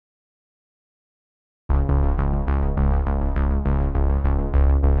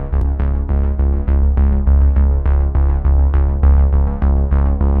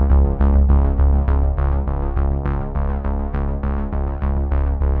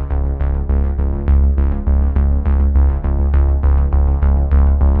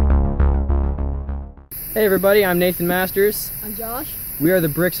Hey everybody, I'm Nathan Masters. I'm Josh. We are the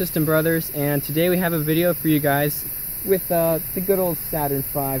Brick System Brothers, and today we have a video for you guys with the good old Saturn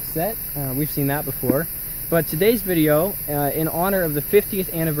V set. We've seen that before. But today's video, in honor of the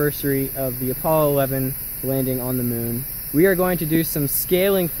 50th anniversary of the Apollo 11 landing on the moon, we are going to do some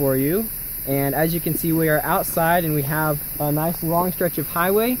scaling for you. And as you can see, we are outside and we have a nice long stretch of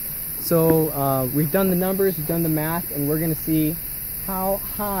highway. So we've done the numbers, we've done the math, and we're going to see how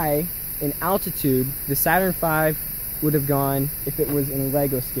high in altitude the Saturn V would have gone if it was in a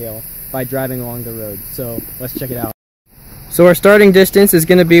Lego scale by driving along the road. So let's check it out. So our starting distance is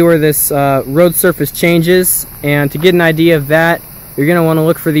going to be where this road surface changes, and to get an idea of that, you're going to want to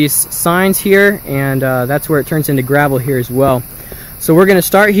look for these signs here, and that's where it turns into gravel here as well. So we're going to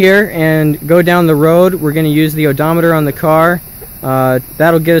start here and go down the road. We're going to use the odometer on the car.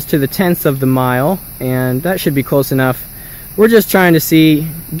 That'll get us to the 1/10 of the mile, and that should be close enough. We're just trying to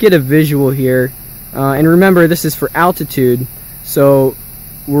get a visual here, and remember, this is for altitude, so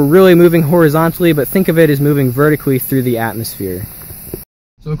we're really moving horizontally, but think of it as moving vertically through the atmosphere.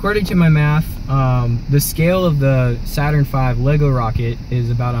 So according to my math, the scale of the Saturn V Lego rocket is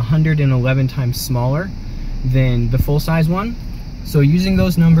about 111 times smaller than the full-size one. So using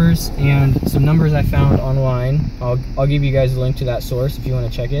those numbers and some numbers I found online, I'll give you guys a link to that source if you want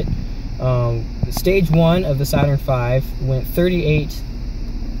to check it. Stage 1 of the Saturn V went 38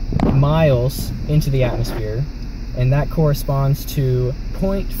 miles into the atmosphere, and that corresponds to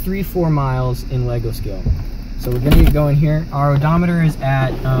 0.34 miles in Lego scale. So we're going to get going here. Our odometer is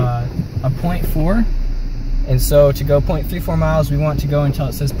at a 0.4, and so to go 0.34 miles, we want to go until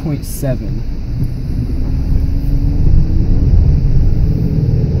it says 0.7.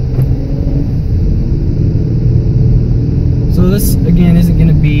 So this, again, isn't going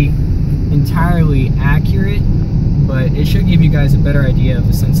to be entirely accurate, but it should give you guys a better idea of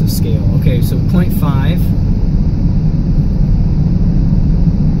the sense of scale. Okay, so 0.5,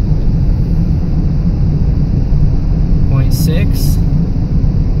 0.6,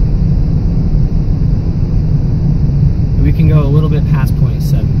 we can go a little bit past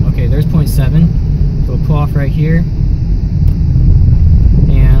 0.7. Okay, there's 0.7, so we'll pull off right here,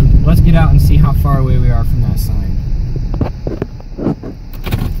 and let's get out and see how far away we are from that sign.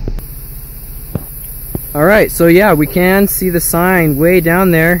 Alright, so yeah, we can see the sign way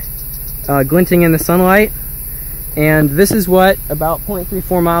down there, glinting in the sunlight, and this is what about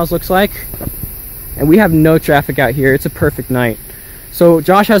 0.34 miles looks like, and we have no traffic out here. It's a perfect night. So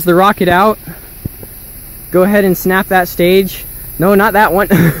Josh has the rocket out. Go ahead and snap that stage. No, not that one.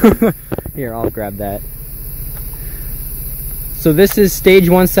 Here, I'll grab that. So this is stage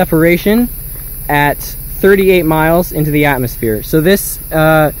 1 separation at 38 miles into the atmosphere. So this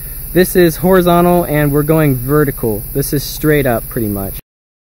is horizontal, and we're going vertical. This is straight up, pretty much.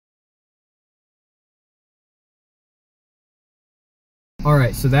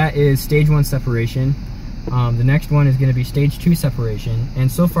 Alright, so that is stage 1 separation. The next one is going to be stage 2 separation.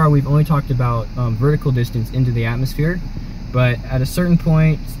 And so far we've only talked about vertical distance into the atmosphere. But at a certain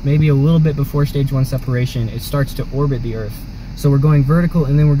point, maybe a little bit before stage 1 separation, it starts to orbit the Earth. So we're going vertical,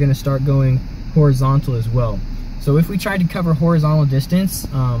 and then we're going to start going horizontal as well. So if we tried to cover horizontal distance,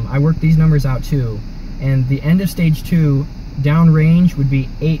 I worked these numbers out too, and the end of stage 2, downrange, would be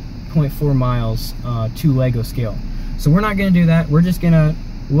 8.4 miles to Lego scale. So we're not going to do that. We're just going to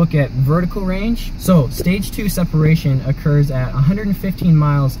look at vertical range. So stage 2 separation occurs at 115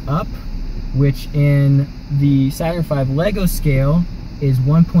 miles up, which in the Saturn V Lego scale is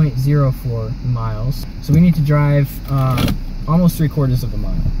 1.04 miles. So we need to drive almost 3/4 of a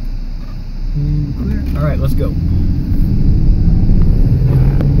mile. And clear. All right, let's go.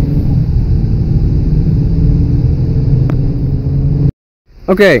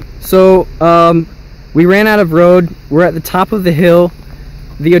 Okay, so we ran out of road. We're at the top of the hill.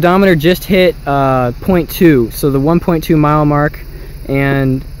 The odometer just hit 0.2, so the 1.2 mile mark,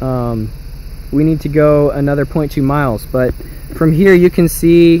 and we need to go another 0.2 miles. But from here you can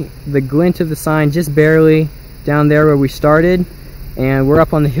see the glint of the sign just barely down there where we started, and we're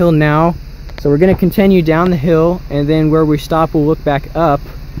up on the hill now. So we're going to continue down the hill, and then where we stop we'll look back up.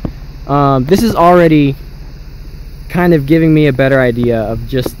 This is already kind of giving me a better idea of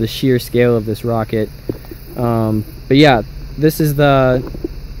just the sheer scale of this rocket. But yeah, this is the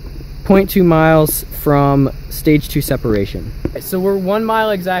 0.2 miles from stage 2 separation. So we're 1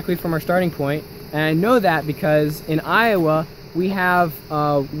 mile exactly from our starting point, and I know that because in Iowa we have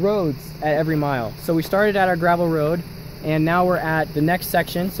roads at every mile. So we started at our gravel road, and now we're at the next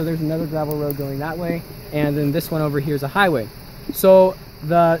section. So there's another gravel road going that way, and then this one over here is a highway. So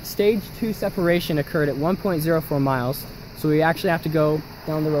the stage 2 separation occurred at 1.04 miles, so we actually have to go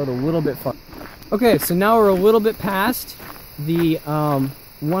down the road a little bit far. Okay, so now we're a little bit past the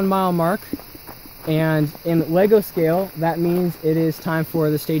 1 mile mark, and in Lego scale, that means it is time for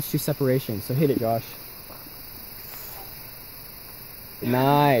the stage 2 separation. So hit it, Josh.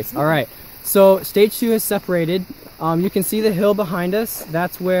 Nice. All right. So stage 2 is separated. You can see the hill behind us.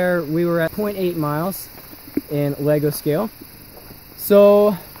 That's where we were at 0.8 miles in Lego scale.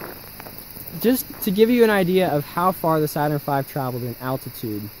 So just to give you an idea of how far the Saturn V traveled in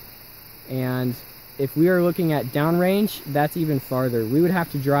altitude, and if we are looking at downrange, that's even farther. We would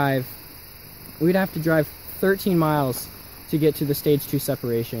have to drive 13 miles to get to the stage 2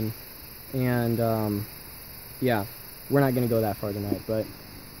 separation, and yeah, we're not going to go that far tonight, but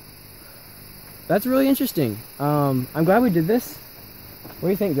that's really interesting. I'm glad we did this. What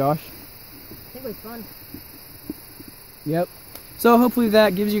do you think, Josh? I think it was fun. Yep. So hopefully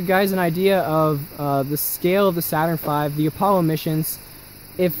that gives you guys an idea of the scale of the Saturn V, the Apollo missions.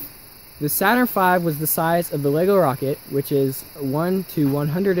 If the Saturn V was the size of the Lego rocket, which is 1 to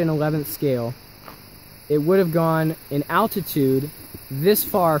 111th scale, it would have gone in altitude this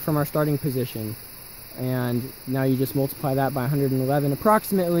far from our starting position. And now you just multiply that by 111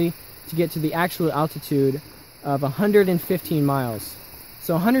 approximately to get to the actual altitude of 115 miles.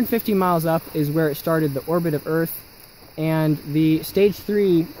 So 150 miles up is where it started the orbit of Earth, and the stage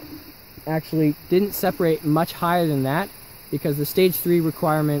 3 actually didn't separate much higher than that, because the stage 3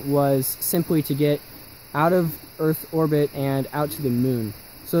 requirement was simply to get out of Earth orbit and out to the moon.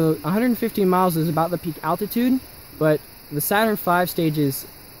 So 115 miles is about the peak altitude, but the Saturn V stages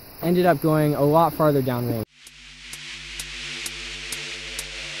ended up going a lot farther downrange.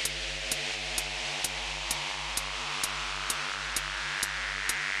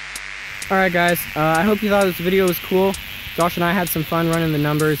 Alright guys, I hope you thought this video was cool. Josh and I had some fun running the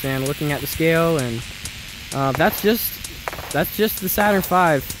numbers and looking at the scale, and that's just the Saturn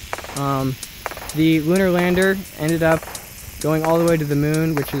V. The lunar lander ended up going all the way to the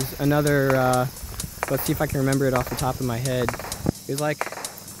moon, which is another, let's see if I can remember it off the top of my head. It was like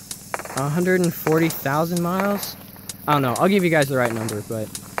 140,000 miles? I don't know, I'll give you guys the right number, but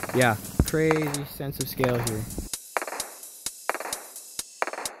yeah, crazy sense of scale here.